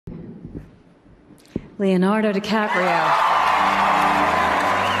Leonardo DiCaprio.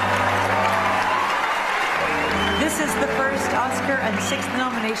 This is the first Oscar and sixth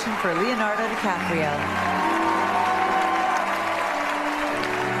nomination for Leonardo DiCaprio.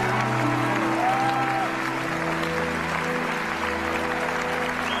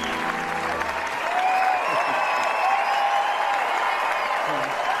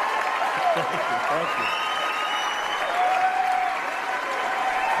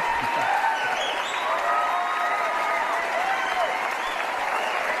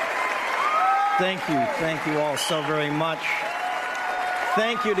 Thank you all so very much.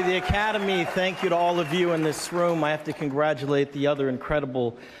 Thank you to the Academy. Thank you to all of you in this room. I have to congratulate the other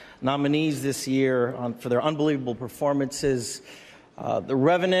incredible nominees this year for their unbelievable performances. The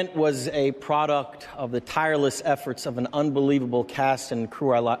Revenant was a product of the tireless efforts of an unbelievable cast and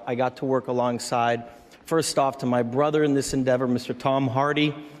crew I got to work alongside. First off, to my brother in this endeavor, Mr. Tom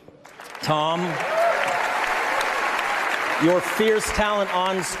Hardy. Tom, your fierce talent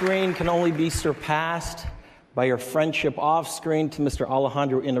on screen can only be surpassed by your friendship off screen. To Mr.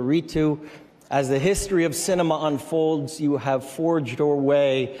 Alejandro Inarritu. As the history of cinema unfolds, you have forged your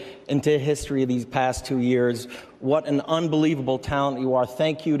way into history these past 2 years. What an unbelievable talent you are.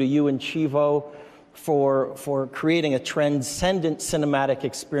 Thank you to you and Chivo for creating a transcendent cinematic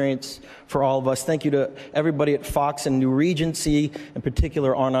experience for all of us. Thank you to everybody at Fox and New Regency, in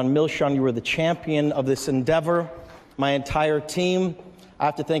particular Arnon Milchan. You were the champion of this endeavor. My entire team. I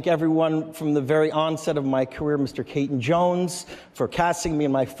have to thank everyone from the very onset of my career, Mr. Caton Jones for casting me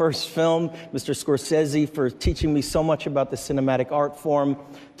in my first film, Mr. Scorsese for teaching me so much about the cinematic art form,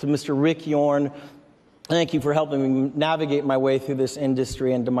 to Mr. Rick Yorn, thank you for helping me navigate my way through this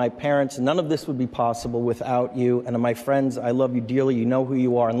industry, and to my parents, none of this would be possible without you, and to my friends, I love you dearly, you know who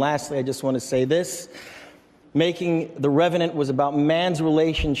you are. And lastly, I just want to say this. Making The Revenant was about man's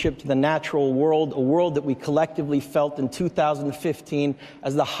relationship to the natural world, a world that we collectively felt in 2015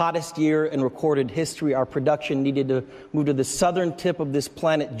 as the hottest year in recorded history. Our production needed to move to the southern tip of this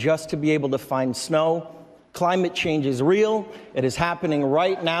planet just to be able to find snow. Climate change is real. It is happening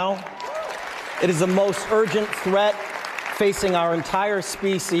right now. It is the most urgent threat facing our entire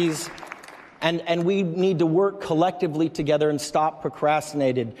species, and we need to work collectively together and stop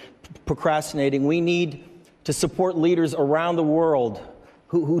procrastinating. We need to support leaders around the world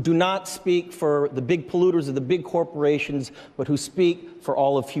who do not speak for the big polluters or the big corporations, but who speak for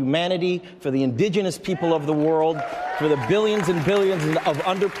all of humanity, for the indigenous people of the world, for the billions and billions of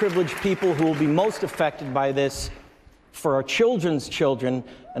underprivileged people who will be most affected by this, for our children's children,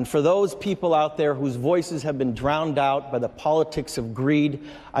 and for those people out there whose voices have been drowned out by the politics of greed.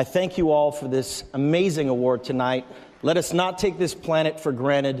 I thank you all for this amazing award tonight. Let us not take this planet for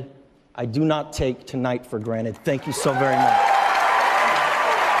granted. I do not take tonight for granted. Thank you so very much.